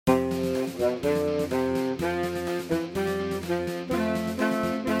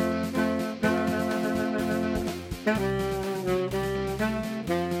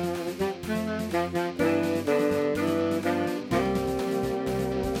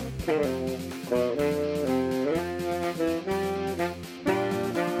Welcome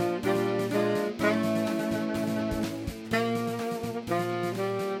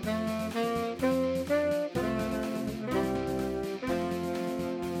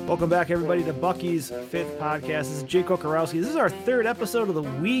back, everybody, to Bucky's Fifth Podcast. This is Jake Kokorowski. This is our third episode of the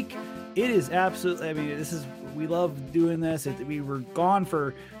week. It is absolutely, we love doing this. We were gone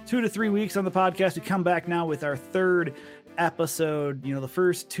for 2 to 3 weeks on the podcast. We come back now with our third episode. You know, the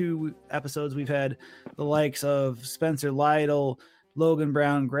first 2 episodes we've had the likes of Spencer Lytle, Logan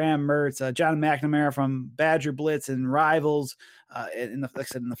Brown, Graham Mertz, John McNamara from Badger Blitz and Rivals. Like I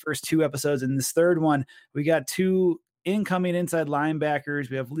said, in the first 2 episodes. In this third one, we got 2 incoming inside linebackers.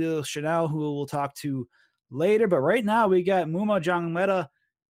 We have Leo Chanel, who we'll talk to later. But right now, we got Muma Jongmeta,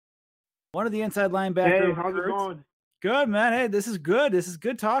 one of the inside linebackers. Hey, how's it going? Good, man. Hey, this is good. This is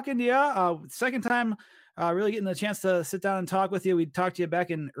good talking to you. Second time really getting the chance to sit down and talk with you. We talked to you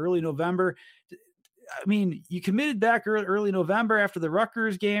back in early November. I mean, you committed back early November after the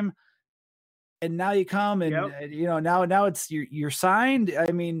Rutgers game, and now you come and, you know, now it's you're signed.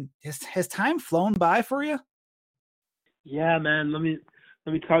 I mean, has time flown by for you? Yeah, man. Let me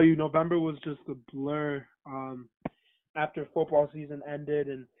tell you, November was just a blur. After football season ended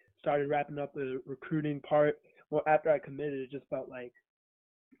and started wrapping up the recruiting part, well, after I committed, it just felt like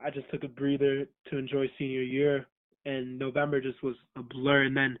I just took a breather to enjoy senior year, and November just was a blur.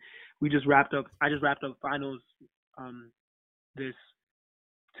 And then I just wrapped up finals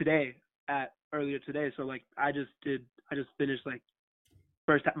earlier today. So like I just finished like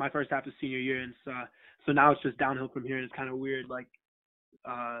my first half of senior year, and so now it's just downhill from here, and it's kind of weird. Like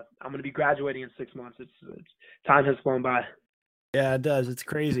I'm going to be graduating in 6 months. It's time has flown by. Yeah, it does. It's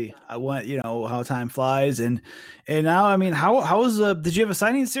crazy. I want, you know, how time flies, and now, I mean, how was did you have a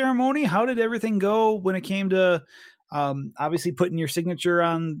signing ceremony? How did everything go when it came to obviously putting your signature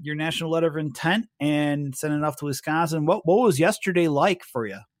on your national letter of intent and sending it off to Wisconsin? What was yesterday like for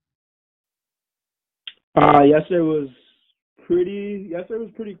you? Yesterday was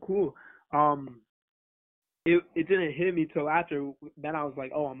pretty cool. It didn't hit me till after. Then I was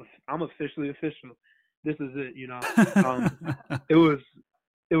like, oh, I'm officially official. This is it, you know. It was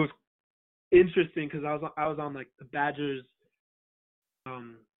interesting because I was on like the Badgers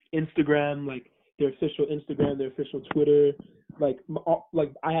Instagram, like their official Instagram, their official Twitter. Like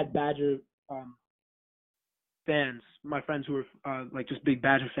I had Badger fans, my friends who were like just big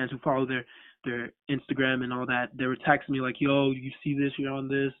Badger fans who follow their Instagram and all that. They were texting me like, yo, you see this, you're on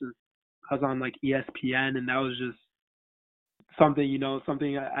this. And I was on like ESPN, and that was just something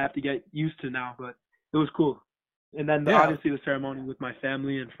I have to get used to now, but it was cool. And then obviously the ceremony with my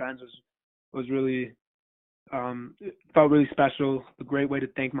family and friends was really it felt really special. A great way to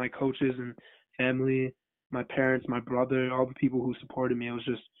thank my coaches and family, my parents, my brother, all the people who supported me. It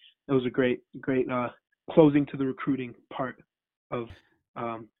was a great closing to the recruiting part of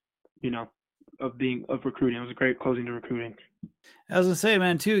recruiting. It was a great closing to recruiting. I was gonna say,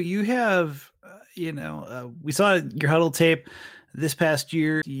 man, too, you have we saw your huddle tape this past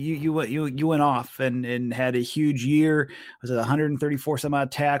year. You went off and had a huge year. Was it 134 some odd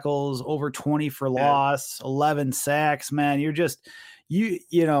tackles, over 20 for loss, 11 sacks? Man, you're just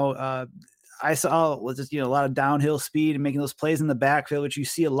I saw just a lot of downhill speed and making those plays in the backfield, which you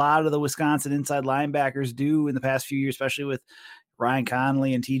see a lot of the Wisconsin inside linebackers do in the past few years, especially with Ryan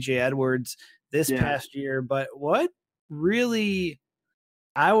Connolly and TJ Edwards this past year. But what really,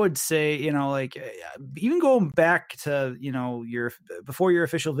 I would say, even going back to, before your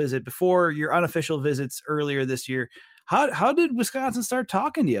official visit, before your unofficial visits earlier this year, how did Wisconsin start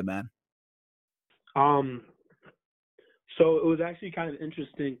talking to you, man? So it was actually kind of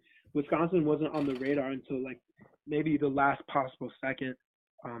interesting. Wisconsin wasn't on the radar until like maybe the last possible second.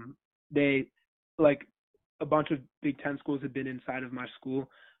 They, like, a bunch of Big Ten schools had been inside of my school.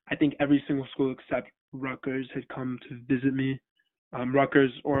 I think every single school except Rutgers had come to visit me.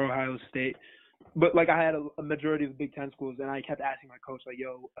 Rutgers or Ohio State. But like I had a majority of the Big Ten schools, and I kept asking my coach, like,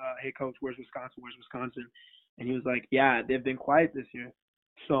 yo, hey coach, where's Wisconsin? And he was like, yeah, they've been quiet this year.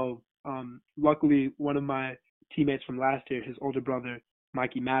 So luckily one of my teammates from last year, his older brother,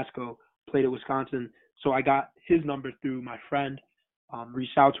 Mikey Masco, played at Wisconsin. So I got his number through my friend,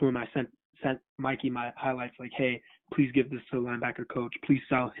 reached out to him. I sent Mikey my highlights, like, hey, please give this to the linebacker coach. Please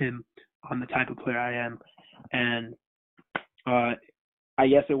sell him on the type of player I am. And I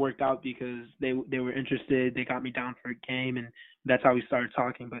guess it worked out because they were interested. They got me down for a game, and that's how we started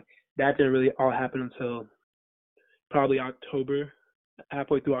talking. But that didn't really all happen until probably October,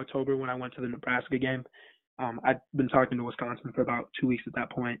 halfway through October, when I went to the Nebraska game. I'd been talking to Wisconsin for about 2 weeks at that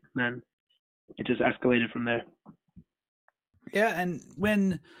point, and then it just escalated from there. Yeah, and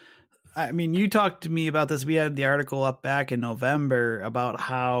you talked to me about this. We had the article up back in November about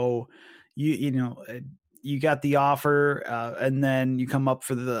how you got the offer, and then you come up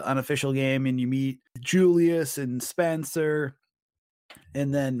for the unofficial game and you meet Julius and Spencer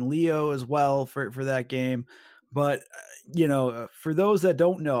and then Leo as well for that game. But for those that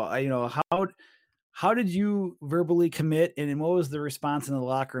don't know, how did you verbally commit, and what was the response in the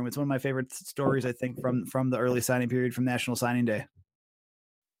locker room? It's one of my favorite stories, I think, from the early signing period from National Signing Day.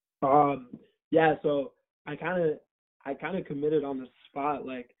 Yeah, so I kind of committed on the spot.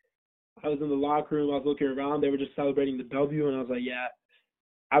 Like, I was in the locker room, I was looking around, they were just celebrating the W, and I was like, yeah.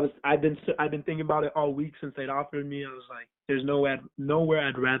 I've been thinking about it all week since they'd offered me. I was like, there's nowhere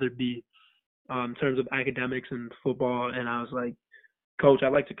I'd rather be, in terms of academics and football. And I was like, Coach,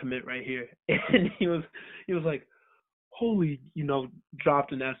 I'd like to commit right here. And he was like, holy,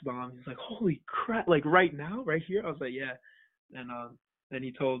 dropped an S bomb. He's like, holy crap, like right now, right here. I was like, yeah. And then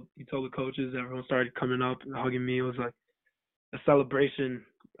he told the coaches. Everyone started coming up and hugging me. It was like a celebration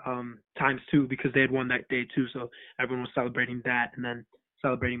times two, because they had won that day too. So everyone was celebrating that, and then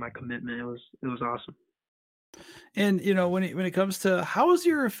celebrating my commitment. It was awesome. And when it comes to how was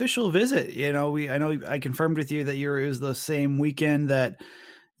your official visit, I know I confirmed with you that it was the same weekend that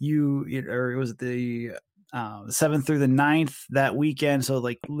or it was the 7th through the 9th that weekend. So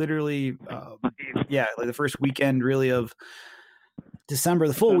like literally, like the first weekend really of December,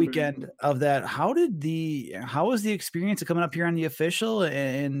 the full weekend of that. How was the experience of coming up here on the official?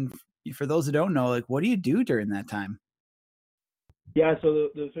 And for those that don't know, like, what do you do during that time? Yeah, so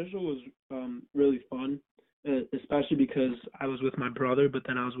the official was really fun, especially because I was with my brother, but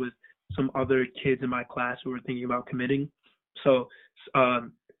then I was with some other kids in my class who were thinking about committing. So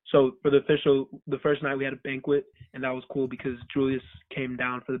for the official, the first night we had a banquet, and that was cool because Julius came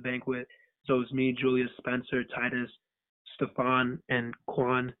down for the banquet. So it was me, Julius, Spencer, Titus, Stefan, and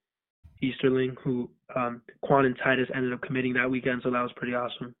Quan Easterling, who Quan and Titus ended up committing that weekend, so that was pretty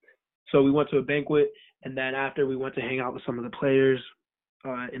awesome. So we went to a banquet, and then after we went to hang out with some of the players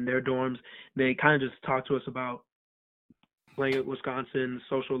in their dorms. They kind of just talked to us about playing at Wisconsin,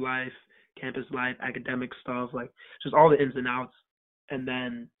 social life, campus life, academic stuff, like just all the ins and outs. And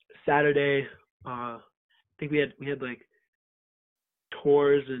then Saturday, I think we had like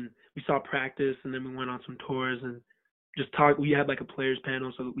tours, and we saw practice, and then we went on some tours and just talked. We had like a players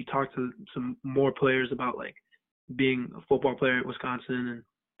panel, so we talked to some more players about like being a football player at Wisconsin and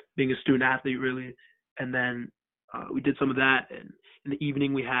being a student athlete, really. And then we did some of that, and in the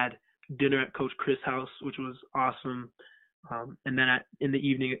evening we had dinner at Coach Chris' house, which was awesome. And then in the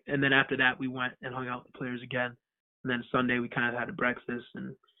evening, and then after that we went and hung out with the players again. And then Sunday we kind of had a breakfast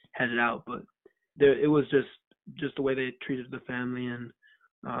and headed out. But it was just the way they treated the family, and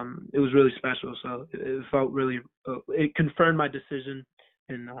it was really special. So it felt really, it confirmed my decision,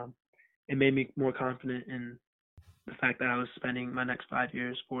 and it made me more confident in the fact that I was spending my next 4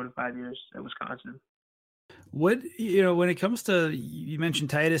 to 5 years at Wisconsin. What, when it comes to, you mentioned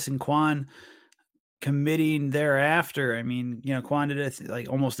Titus and Quan committing thereafter. I mean, Quan did it like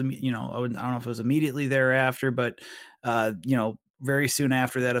almost, I don't know if it was immediately thereafter, but, very soon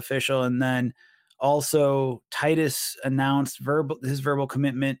after that official. And then also Titus announced his verbal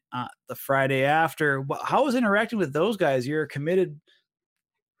commitment the Friday after. How was interacting with those guys? You're a committed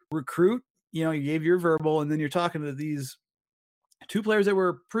recruit, you gave your verbal, and then you're talking to these two players that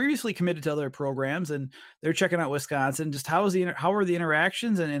were previously committed to other programs, and they're checking out Wisconsin. Just how were the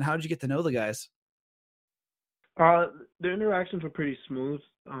interactions, and how did you get to know the guys? The interactions were pretty smooth.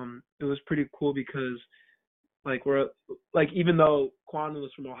 It was pretty cool because even though Quan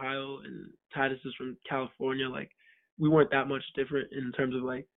was from Ohio and Titus is from California, like we weren't that much different in terms of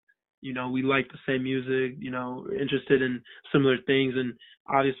we liked the same music, interested in similar things, and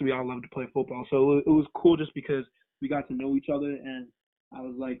obviously we all love to play football. So it was cool just because we got to know each other, and I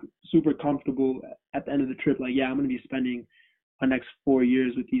was like super comfortable at the end of the trip. Like, yeah, I'm going to be spending my next 4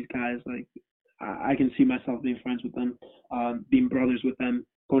 years with these guys. Like, I can see myself being friends with them, being brothers with them,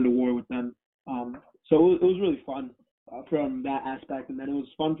 going to war with them. So it was really fun from that aspect. And then it was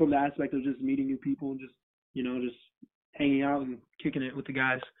fun from the aspect of just meeting new people and just hanging out and kicking it with the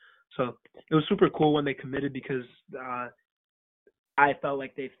guys. So it was super cool when they committed because I felt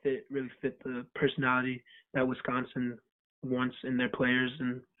like they really fit the personality that Wisconsin wants in their players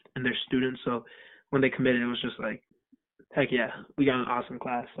and their students. So when they committed, it was just like, heck yeah, we got an awesome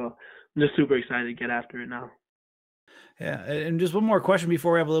class. So I'm just super excited to get after it now. Yeah, and just one more question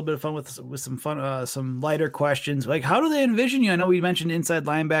before we have a little bit of fun with some fun, some lighter questions. Like, how do they envision you? I know we mentioned inside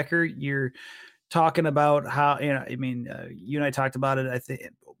linebacker. You're talking about how you and I talked about it, I think,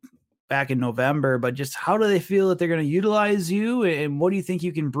 back in November, but just how do they feel that they're going to utilize you, and what do you think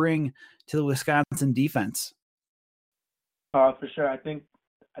you can bring to the Wisconsin defense? For sure. I think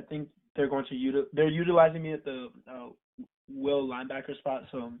they're going to they're utilizing me at the will linebacker spot,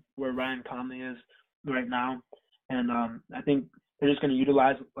 so where Ryan Conley is right now, and I think they're just going to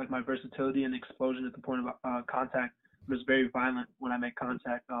utilize like my versatility and explosion at the point of contact. I'm just very violent when I make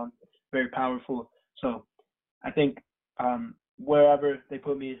contact, very powerful. So I think wherever they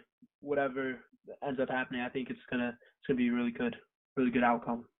put me, whatever ends up happening, I think it's gonna be really good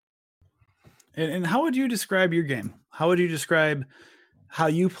outcome. And how would you describe your game? How would you describe how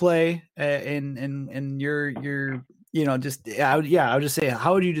you play in your just I would just say,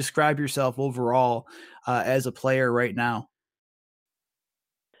 how would you describe yourself overall as a player right now?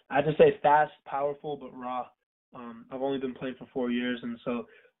 I just say fast, powerful, but raw. I've only been playing for 4 years, and so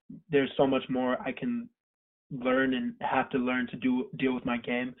there's so much more I can learn and have to learn to deal with my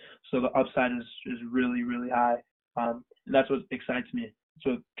game. So the upside is really, really high, and that's what excites me.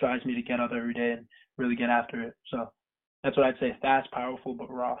 So it drives me to get up every day and really get after it. So that's what I'd say: fast, powerful,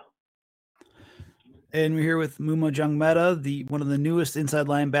 but raw. And we're here with Muma Jungmeta, one of the newest inside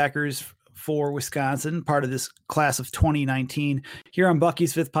linebackers for Wisconsin, part of this class of 2019, here on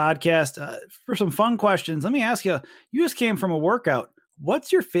Bucky's Fifth Podcast. For some fun questions, let me ask you, you just came from a workout.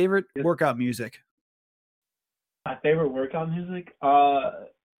 What's your favorite workout music? My favorite workout music?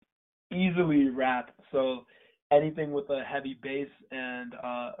 Easily rap. So anything with a heavy bass and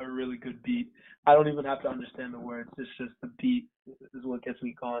a really good beat. I don't even have to understand the words. It's just the beat is what gets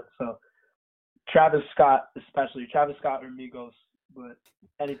me going. So Travis Scott, especially Travis Scott or Migos, but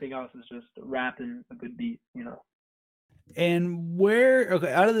anything else is just rap and a good beat, And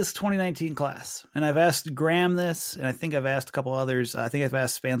out of this 2019 class, and I've asked Graham this, and I think I've asked a couple others. I think I've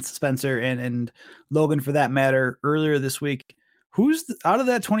asked Spencer and Logan for that matter earlier this week. Who's out of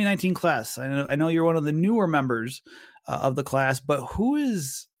that 2019 class? I know you're one of the newer members of the class, but who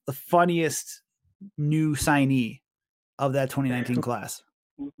is the funniest new signee of that 2019 class?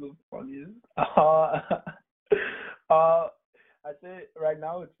 Who's the funniest? I'd say right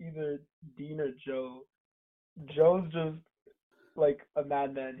now it's either Dean or Joe. Joe's just like a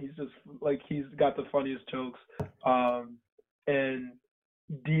madman. He's just like, he's got the funniest jokes. And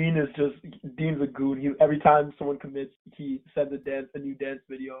Dean's a goon. Every time someone commits, he sends a new dance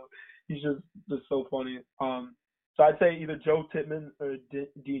video. He's just so funny. So I'd say either Joe Tittman or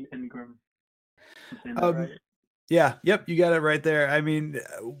Dean Ingram. Right? Yeah. Yep. You got it right there. I mean,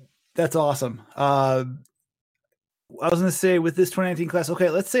 that's awesome. I was going to say with this 2019 class, okay,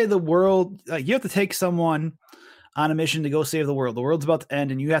 let's say the world, you have to take someone on a mission to go save the world. The world's about to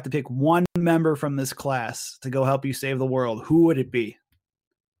end and you have to pick one member from this class to go help you save the world. Who would it be?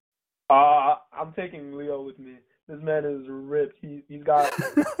 I'm taking Leo with me. This man is ripped. He's got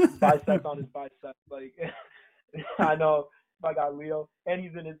biceps on his biceps. Like, I know if I got Leo, and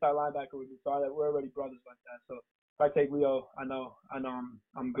he's an inside linebacker with me, so we're already brothers like that. So if I take Leo, I know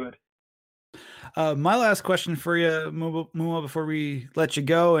I'm good. My last question for you, Muma, before we let you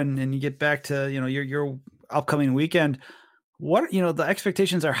go and you get back to your upcoming weekend. What the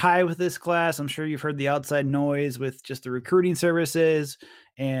expectations are high with this class. I'm sure you've heard the outside noise with just the recruiting services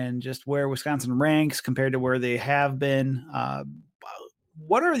and just where Wisconsin ranks compared to where they have been.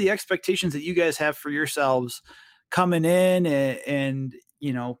 What are the expectations that you guys have for yourselves coming in and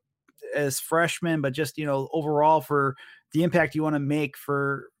as freshmen, but just overall for the impact you want to make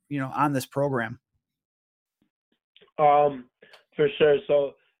for on this program? For sure.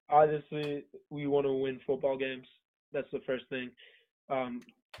 So obviously we want to win football games. That's the first thing.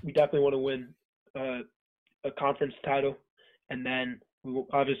 We definitely want to win a conference title, and then we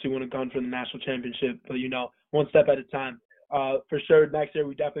obviously want to go for the national championship. But one step at a time. For sure, next year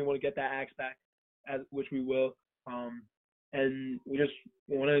we definitely want to get that axe back, which we will. And we just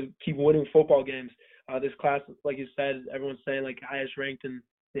want to keep winning football games. This class, like you said, everyone's saying like highest ranked in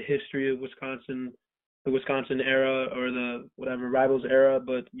the history of Wisconsin, the Wisconsin era or the whatever Rivals era.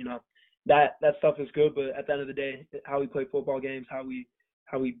 But that stuff is good, but at the end of the day, how we play football games, how we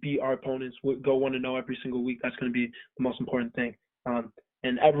beat our opponents, we go 1-0 every single week. That's going to be the most important thing.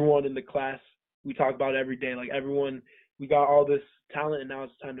 And everyone in the class, we talk about it every day. Like everyone, we got all this talent, and now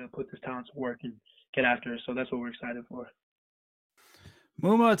it's time to put this talent to work and get after it. So that's what we're excited for.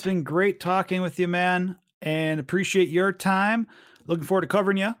 Muma, it's been great talking with you, man, and appreciate your time. Looking forward to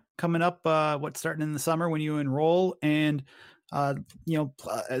covering you coming up. Starting in the summer when you enroll, and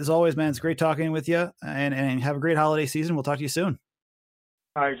as always, man, it's great talking with you, and have a great holiday season. We'll talk to you soon.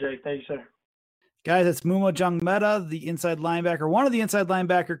 All right, Jake. Thank you, sir. Guys, it's Muma Jungmeta, the inside linebacker, one of the inside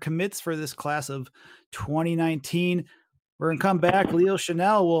linebacker commits for this class of 2019. We're going to come back. Leo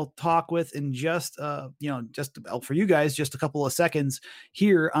Chenal will talk with in just, just for you guys, just a couple of seconds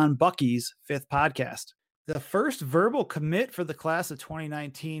here on Bucky's Fifth Podcast. The first verbal commit for the class of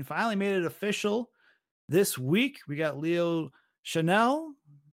 2019 finally made it official this week. We got Leo Chenal,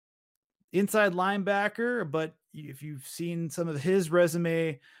 inside linebacker, but if you've seen some of his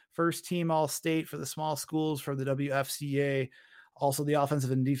resume, first team All-State for the small schools for the WFCA, also the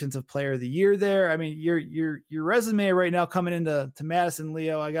offensive and defensive player of the year there. I mean, your resume right now coming into Madison,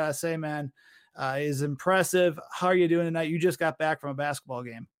 Leo, I gotta say, man, is impressive. How are you doing tonight? You just got back from a basketball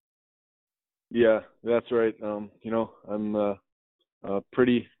game. Yeah, that's right. I'm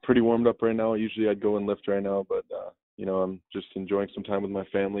pretty warmed up right now. Usually I'd go and lift right now, but I'm just enjoying some time with my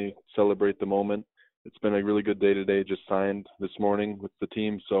family, celebrate the moment. It's been a really good day today. Just signed this morning with the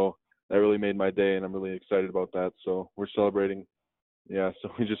team, so that really made my day, and I'm really excited about that. So we're celebrating. Yeah, so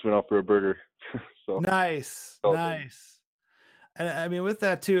we just went out for a burger. So nice. And I mean, with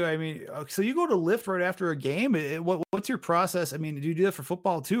that too, I mean, so you go to lift right after a game. What's your process? I mean, do you do that for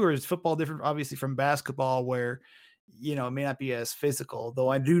football too, or is football different, obviously, from basketball, where it may not be as physical? Though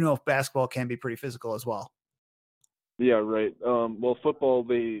I do know basketball can be pretty physical as well. Yeah, right. Well, football,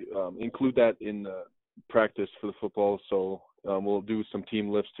 they include that in practice for the football. So we'll do some team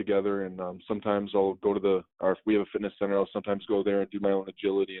lifts together, and sometimes I'll go to if we have a fitness center, I'll sometimes go there and do my own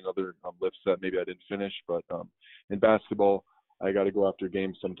agility and other lifts that maybe I didn't finish. But in basketball, I got to go after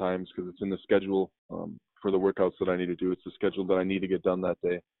games sometimes because it's in the schedule for the workouts that I need to do. It's the schedule that I need to get done that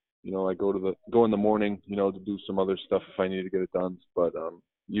day. I go in the morning, to do some other stuff if I need to get it done. But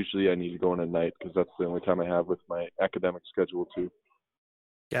usually I need to go in at night because that's the only time I have with my academic schedule too.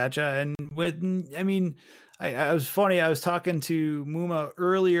 Gotcha. And I was funny. I was talking to Muma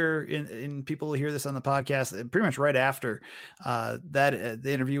earlier in people will hear this on the podcast, pretty much right after the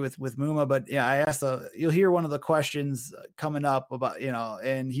interview with Muma. But yeah, I asked, you'll hear one of the questions coming up about,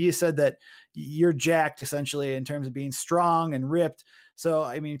 and he said that you're jacked essentially in terms of being strong and ripped. So,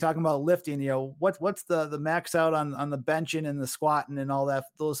 I mean, talking about lifting, what's the max out on the benching and the squatting and all that,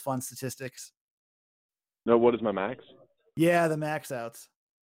 those fun statistics? No, what is my max? Yeah, the max outs.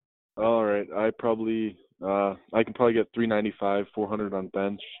 All right. I can probably get 395, 400 on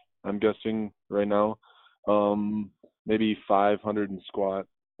bench, I'm guessing right now. Maybe 500 in squat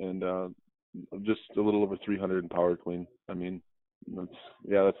and just a little over 300 in power clean. I mean,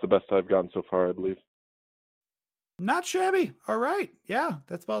 that's the best I've gotten so far, I believe. Not shabby. All right. Yeah.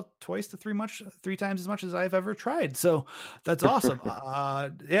 That's about twice to three times as much as I've ever tried. So that's awesome.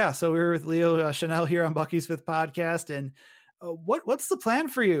 So we're with Leo Chenal here on Bucky's Fifth Podcast. And what's the plan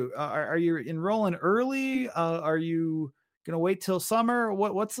for you? Are you enrolling early? Are you going to wait till summer?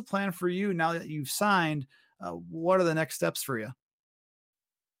 What's the plan for you now that you've signed? What are the next steps for you?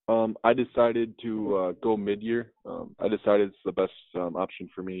 I decided to go mid-year. I decided it's the best option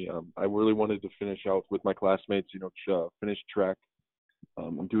for me. I really wanted to finish out with my classmates, finish track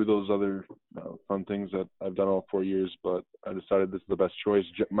and do those other fun things that I've done all 4 years, but I decided this is the best choice.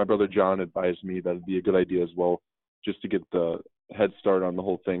 My brother John advised me that it'd be a good idea as well, just to get the head start on the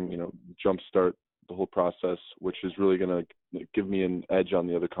whole thing, jumpstart the whole process, which is really going to give me an edge on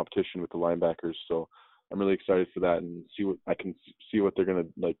the other competition with the linebackers. So I'm really excited for that and see what they're going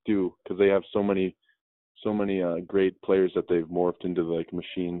to do, because they have so many great players that they've morphed into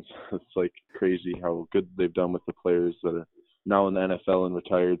machines. It's crazy how good they've done with the players that are now in the NFL and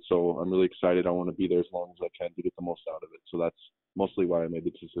retired. So I'm really excited. I want to be there as long as I can to get the most out of it. So that's mostly why I made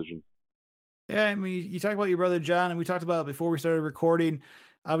the decision. Yeah, I mean, you talk about your brother John, and we talked about it before we started recording.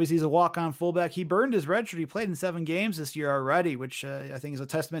 Obviously, he's a walk-on fullback. He burned his red shirt. He played in 7 games this year already, which I think is a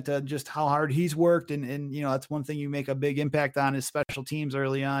testament to just how hard he's worked. And that's one thing you make a big impact on is special teams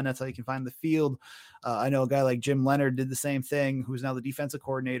early on. That's how you can find the field. I know a guy like Jim Leonard did the same thing, who's now the defensive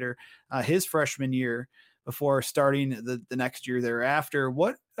coordinator his freshman year before starting the next year thereafter.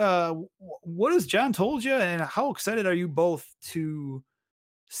 What has John told you, and how excited are you both to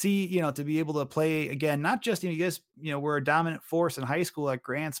see, to be able to play again, not just, you guys, we're a dominant force in high school at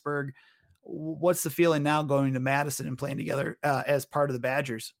Grantsburg. What's the feeling now going to Madison and playing together as part of the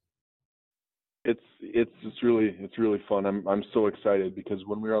Badgers? It's really fun. I'm so excited because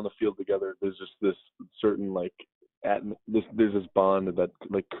when we're on the field together, there's just this certain there's this bond that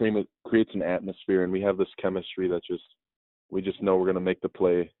creates an atmosphere, and we have this chemistry that we just know we're going to make the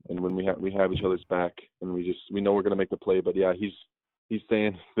play. And when we have each other's back, and we know we're going to make the play. But yeah, he's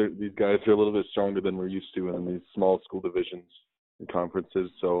saying these guys are a little bit stronger than we're used to in these small school divisions and conferences.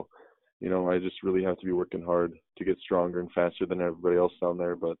 So, I just really have to be working hard to get stronger and faster than everybody else down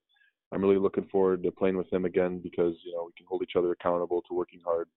there. But I'm really looking forward to playing with them again because, we can hold each other accountable to working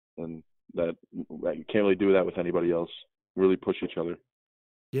hard, and that you can't really do that with anybody else. really push each other.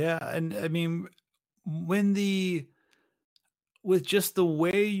 Yeah, and I mean, when the with just the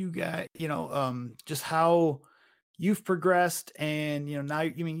way you got, just how you've progressed, and now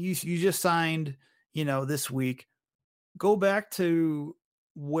I mean you just signed, this week. Go back to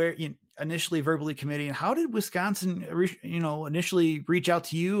where you initially verbally committing. How did Wisconsin, initially reach out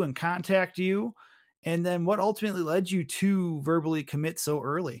to you and contact you, and then what ultimately led you to verbally commit so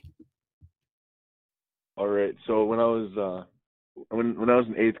early? All right. So when I was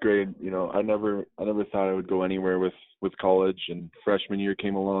in eighth grade, I never thought I would go anywhere with college. And freshman year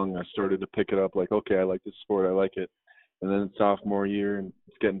came along, I started to pick it up. Like, okay, I like this sport, I like it. And then sophomore year, and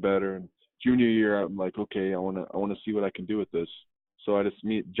it's getting better. And junior year, I'm like, okay, I wanna see what I can do with this. So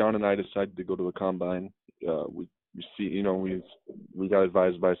John and I decided to go to the combine. We see, we got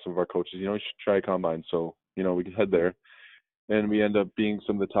advised by some of our coaches, you should try combine. So we head there, and we end up being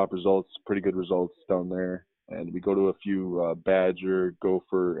some of the top results, pretty good results down there. And we go to a few Badger,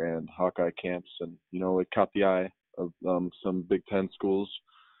 Gopher, and Hawkeye camps, and it caught the eye of some Big Ten schools.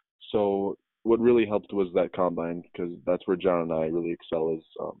 So what really helped was that combine, because that's where John and I really excel, is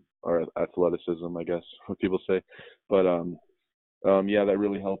our athleticism, I guess what people say. But yeah, that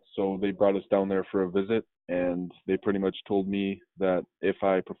really helped. So they brought us down there for a visit, and they pretty much told me that if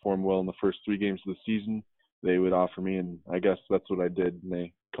I performed well in the first 3 games of the season, they would offer me, and I guess that's what I did. And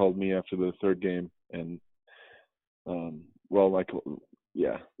they called me after the third game, and well, like,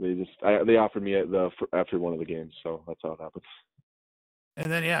 yeah, they offered me after one of the games, so that's how it happened.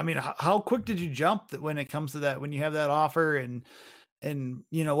 And then, yeah, I mean, how quick did you jump when it comes to that, when you have that offer, and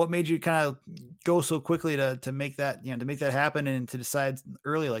what made you kind of go so quickly to make that happen and to decide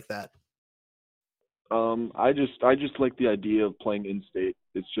early like that? I just like the idea of playing in state.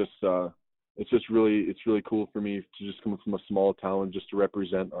 It's really cool for me to just come from a small town and just to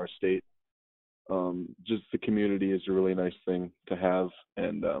represent our state. Just the community is a really nice thing to have,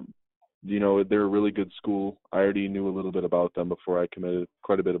 and they're a really good school. I already knew a little bit about them before I committed,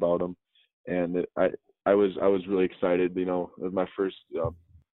 quite a bit about them, and I was really excited. It was my first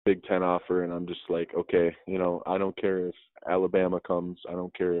Big Ten offer, and I'm just like, okay, I don't care if Alabama comes, I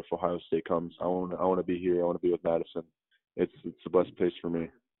don't care if Ohio State comes. I want to be here. I want to be with Madison. It's the best place for me.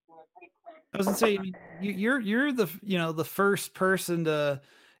 I was gonna say, I mean, you're the the first person to,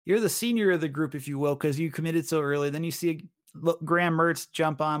 you're the senior of the group, if you will, because you committed so early. Then you see Graham Mertz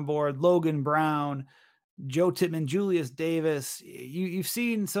jump on board, Logan Brown, Joe Tippmann, Julius Davis. You've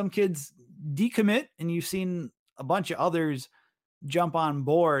seen some kids decommit, and you've seen a bunch of others jump on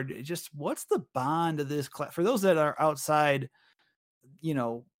board. Just what's the bond of this class for those that are outside, you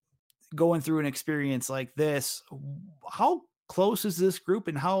know, going through an experience like this? How close is this group,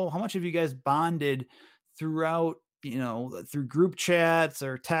 and how much have you guys bonded throughout, through group chats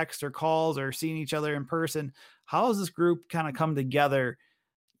or text or calls or seeing each other in person? How has this group kind of come together,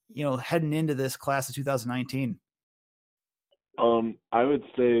 heading into this class of 2019? I would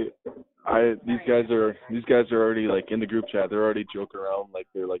say these guys are already like in the group chat. They're already joking around like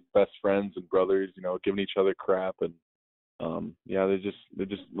they're like best friends and brothers, giving each other crap. And yeah, they're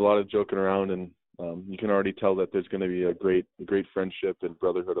just a lot of joking around, and you can already tell that there's going to be a great friendship and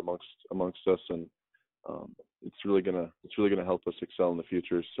brotherhood amongst us, and it's really gonna help us excel in the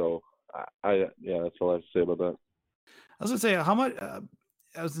future. So yeah, that's all I have to say about that. I was gonna say how much.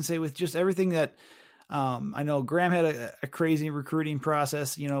 I was gonna say, with just everything that, I know Graham had a crazy recruiting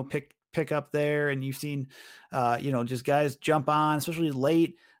process. Pick up there, and you've seen, just guys jump on, especially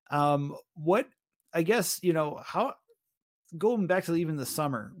late. What, I guess, how, going back to even the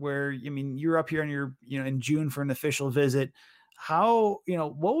summer, where I mean you're up here and you're, in June for an official visit. How,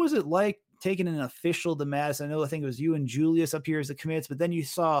 what was it like taking an official to Madison? I think it was you and Julius up here as the commits, but then you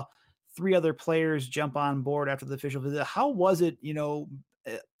saw three other players jump on board after the official visit. How was it,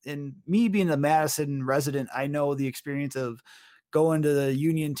 and me being a Madison resident, I know the experience of going to the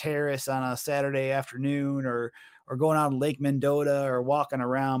Union Terrace on a Saturday afternoon, or going out in Lake Mendota or walking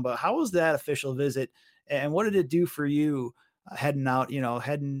around. But how was that official visit, and what did it do for you, heading out,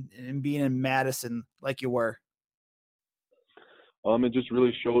 heading and being in Madison like you were? It just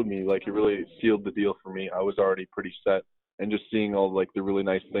really showed me, like, it really sealed the deal for me. I was already pretty set, and just seeing all like the really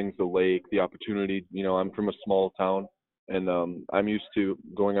nice things, the lake, the opportunity. I'm from a small town, and I'm used to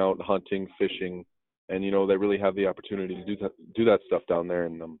going out hunting, fishing, and they really have the opportunity to do that stuff down there,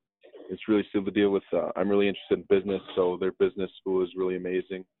 and it's really sealed the deal with. I'm really interested in business, so their business school is really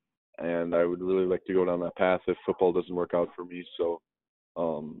amazing, and I would really like to go down that path if football doesn't work out for me. So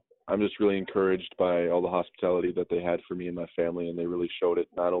I'm just really encouraged by all the hospitality that they had for me and my family, and they really showed it.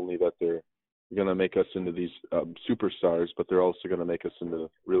 Not only that they're going to make us into these superstars, but they're also going to make us into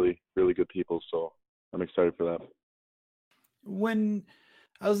really, really good people. So I'm excited for that. When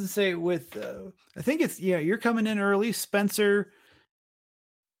I was gonna say with, I think it's you're coming in early. Spencer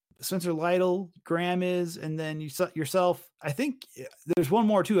Lytle, Graham is, and then yourself. I think there's one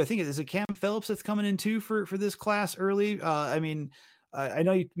more too. I think it is a Cam Phillips that's coming in too for this class early. I mean, I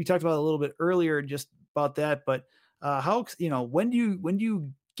know we talked about it a little bit earlier just about that, but how when do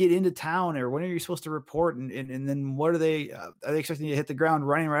you get into town, or when are you supposed to report, and then what are they expecting you to hit the ground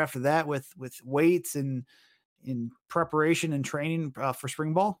running right after that with weights and in preparation and training for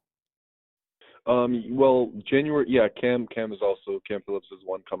spring ball? Well, January, yeah, Cam Phillips is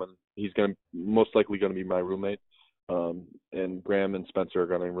one coming. He's gonna most likely gonna be my roommate. And Graham and Spencer are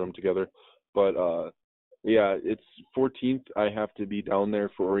gonna room together. But yeah, it's 14th. I have to be down there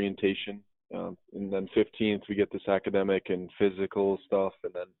for orientation, and then 15th we get this academic and physical stuff,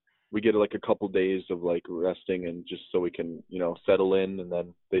 and then we get like a couple days of like resting and just so we can settle in, and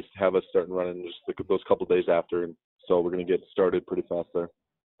then they have us starting running just those couple days after, and so we're gonna get started pretty fast there.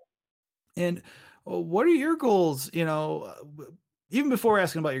 And what are your goals? Even before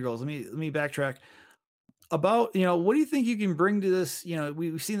asking about your goals, let me backtrack about what do you think you can bring to this?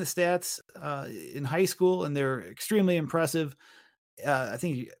 We've seen the stats in high school, and they're extremely impressive. I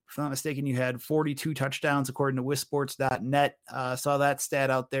think, if I'm not mistaken, you had 42 touchdowns according to WisSports.net. Saw that stat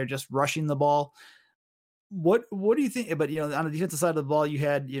out there, just rushing the ball. What do you think? But on the defensive side of the ball, you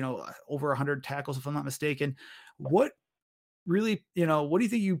had over 100 tackles, if I'm not mistaken. What really, what do you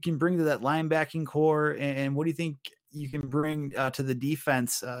think you can bring to that linebacking core, and what do you think you can bring to the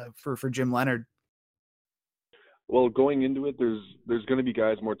defense for Jim Leonhard? Well, going into it, there's going to be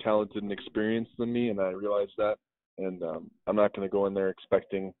guys more talented and experienced than me, and I realize that. And I'm not going to go in there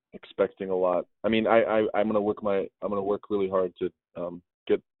expecting a lot. I mean, I'm going to work really hard to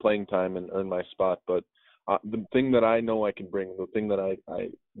get playing time and earn my spot. But the thing that I know I can bring, the thing that I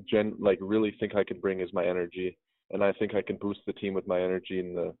really think I can bring is my energy, and I think I can boost the team with my energy,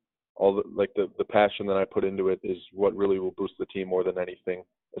 and the passion that I put into it is what really will boost the team more than anything,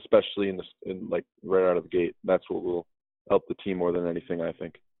 especially in right out of the gate. That's what will help the team more than anything, I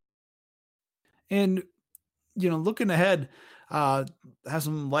think. And looking ahead, have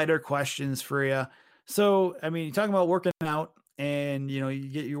some lighter questions for you. So, I mean, you're talking about working out, and you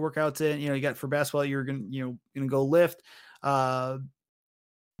get your workouts in. You got for basketball, you're gonna go lift.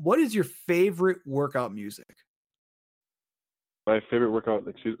 What is your favorite workout music? My favorite workout.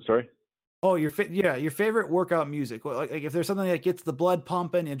 Sorry. Oh, your favorite workout music. Like if there's something that gets the blood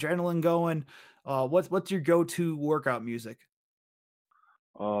pumping, adrenaline going, what's your go-to workout music?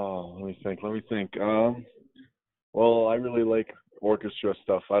 Oh, let me think. Well, I really like orchestra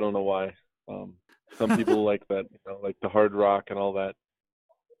stuff. I don't know why. Some people like that, like the hard rock and all that.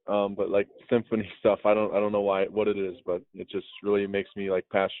 But like symphony stuff, I don't know what it is, but it just really makes me like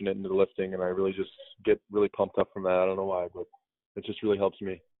passionate into lifting, and I really just get really pumped up from that. I don't know why, but it just really helps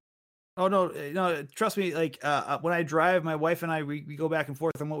me. Oh no, trust me. Like when I drive, my wife and I we go back and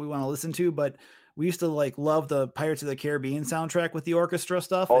forth on what we want to listen to, but we used to like love the Pirates of the Caribbean soundtrack with the orchestra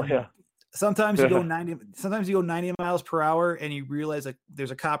stuff. Oh yeah. Sometimes you go 90 miles per hour and you realize like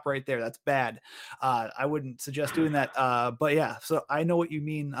there's a cop right there. That's bad. I wouldn't suggest doing that. But yeah, so I know what you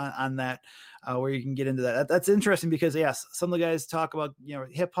mean on that, where you can get into that. That's interesting because yes, some of the guys talk about,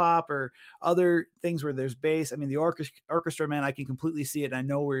 hip hop or other things where there's bass. I mean, the orchestra, man, I can completely see it. And I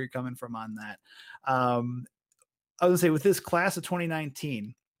know where you're coming from on that. I was gonna say with this class of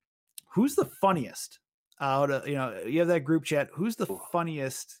 2019, who's the funniest you have that group chat. Who's the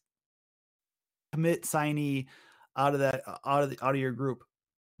funniest commit signee out of your group?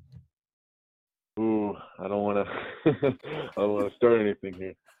 Ooh, I don't want to start anything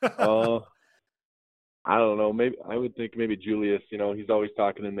here. I don't know. Maybe I would think maybe Julius. He's always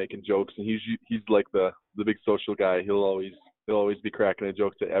talking and making jokes, and he's like the big social guy. He'll always be cracking a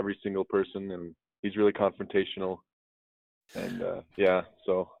joke to every single person, and he's really confrontational. And yeah,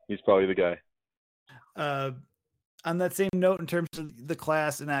 so he's probably the guy. On that same note, in terms of the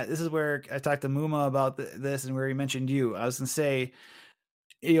class, and this is where I talked to Muma about this, and where he mentioned you. I was gonna say,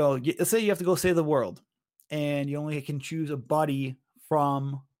 let's say you have to go save the world, and you only can choose a buddy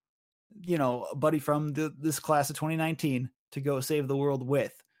from, this class of 2019 to go save the world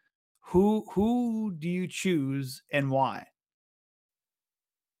with. Who do you choose and why?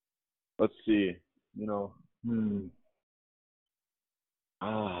 Let's see. Here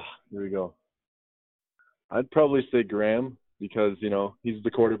we go. I'd probably say Graham because he's the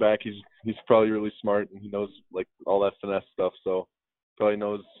quarterback. He's probably really smart, and he knows like all that finesse stuff. So probably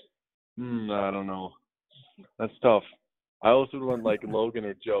knows. I don't know. That's tough. I also would want like Logan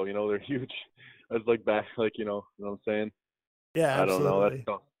or Joe. They're huge. That's like back, like you know what I'm saying. Yeah, absolutely. I don't know. That's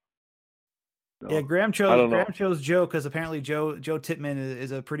tough. Yeah, Graham chose Joe because apparently Joe Tittman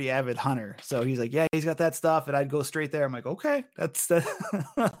is a pretty avid hunter. So he's like, yeah, he's got that stuff, and I'd go straight there. I'm like, okay, that's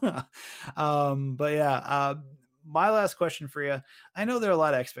that. But yeah, my last question for you. I know there are a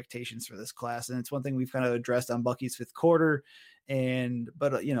lot of expectations for this class, and it's one thing we've kind of addressed on Bucky's fifth quarter.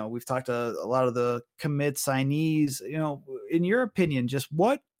 But we've talked to a lot of the commit signees. In your opinion, just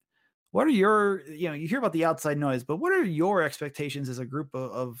what are your, you hear about the outside noise, but what are your expectations as a group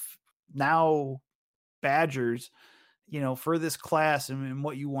of now Badgers, for this class and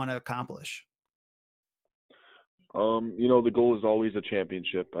what you want to accomplish? The goal is always a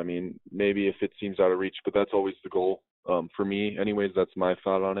championship. I mean, maybe if it seems out of reach, but that's always the goal. For me, anyways, that's my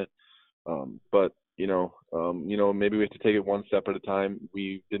thought on it. But maybe we have to take it one step at a time.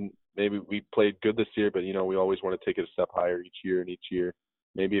 Maybe we played good this year, but we always want to take it a step higher each year and each year.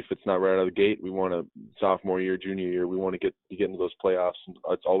 Maybe if it's not right out of the gate, we want to sophomore year, junior year, we want to get into those playoffs. And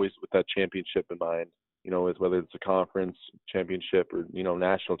it's always with that championship in mind. Whether it's a conference championship or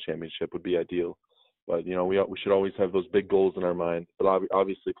national championship would be ideal. But we should always have those big goals in our mind. But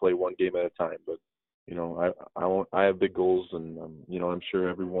obviously play one game at a time. But I have big goals, and I'm sure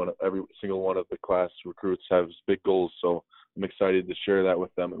every single one of the class recruits has big goals. So I'm excited to share that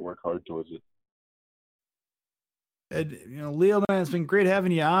with them and work hard towards it. And, Leo, man, it's been great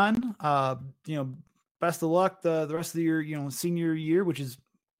having you on. Best of luck the rest of your, senior year, which is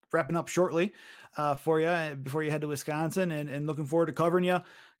wrapping up shortly for you before you head to Wisconsin, and looking forward to covering you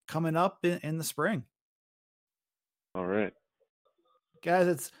coming up in the spring. All right. Guys,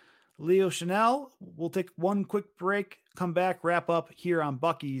 it's Leo Chenal. We'll take one quick break, come back, wrap up here on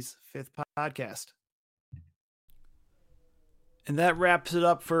Bucky's fifth podcast. And that wraps it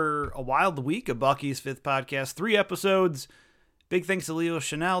up for a wild week of Bucky's fifth podcast. 3 episodes. Big thanks to Leo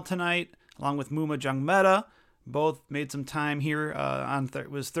Chenal tonight, along with Muma Jungmeta. Both made some time here it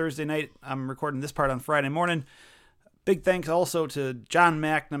was Thursday night. I'm recording this part on Friday morning. Big thanks also to John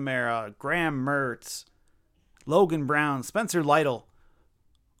McNamara, Graham Mertz, Logan Brown, Spencer Lytle,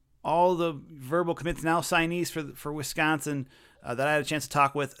 all the verbal commits, now signees for Wisconsin that I had a chance to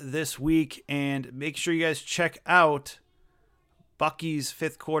talk with this week. And make sure you guys check out Bucky's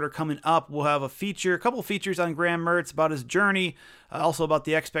fifth quarter coming up. We'll have a couple features on Graham Mertz about his journey, also about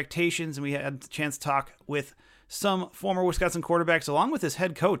the expectations. And we had a chance to talk with some former Wisconsin quarterbacks, along with his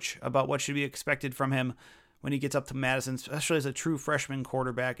head coach, about what should be expected from him when he gets up to Madison, especially as a true freshman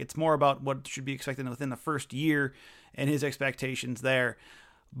quarterback. It's more about what should be expected within the first year and his expectations there.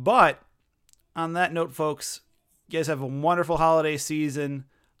 But on that note, folks, you guys have a wonderful holiday season.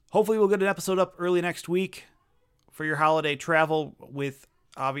 Hopefully we'll get an episode up early next week for your holiday travel, with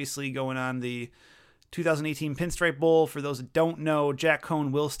obviously going on the 2018 Pinstripe Bowl. For those that don't know, Jack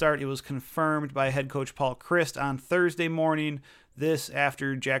Cohn will start. It was confirmed by head coach Paul Chryst on Thursday morning. This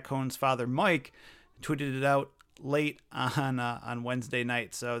after Jack Cohn's father, Mike, tweeted it out late on Wednesday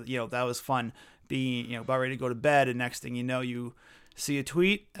night. So, that was fun, being, about ready to go to bed. And next thing you know, you see a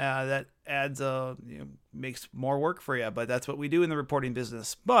tweet that adds makes more work for you. But that's what we do in the reporting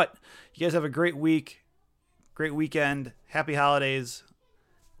business. But you guys have a great week, great weekend. Happy holidays.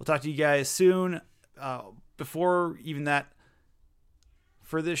 We'll talk to you guys soon. Before even that,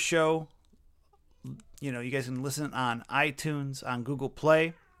 for this show, you guys can listen on iTunes, on Google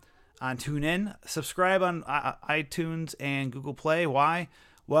Play, on TuneIn. Subscribe on iTunes and Google Play. Why?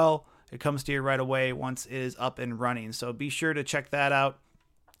 Well, it comes to you right away once it is up and running. So be sure to check that out.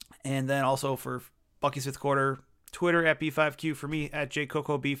 And then also for Bucky's fifth quarter, Twitter at B5Q, for me at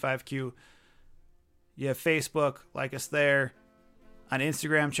JCocoB5Q. You have Facebook, like us there. On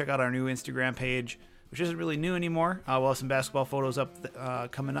Instagram, check out our new Instagram page, which isn't really new anymore. We'll have some basketball photos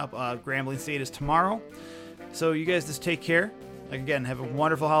up coming up. Grambling State is tomorrow. So you guys just take care. Again, have a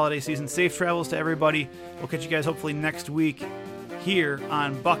wonderful holiday season. Safe travels to everybody. We'll catch you guys hopefully next week here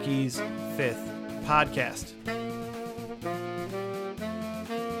on Bucky's fifth podcast.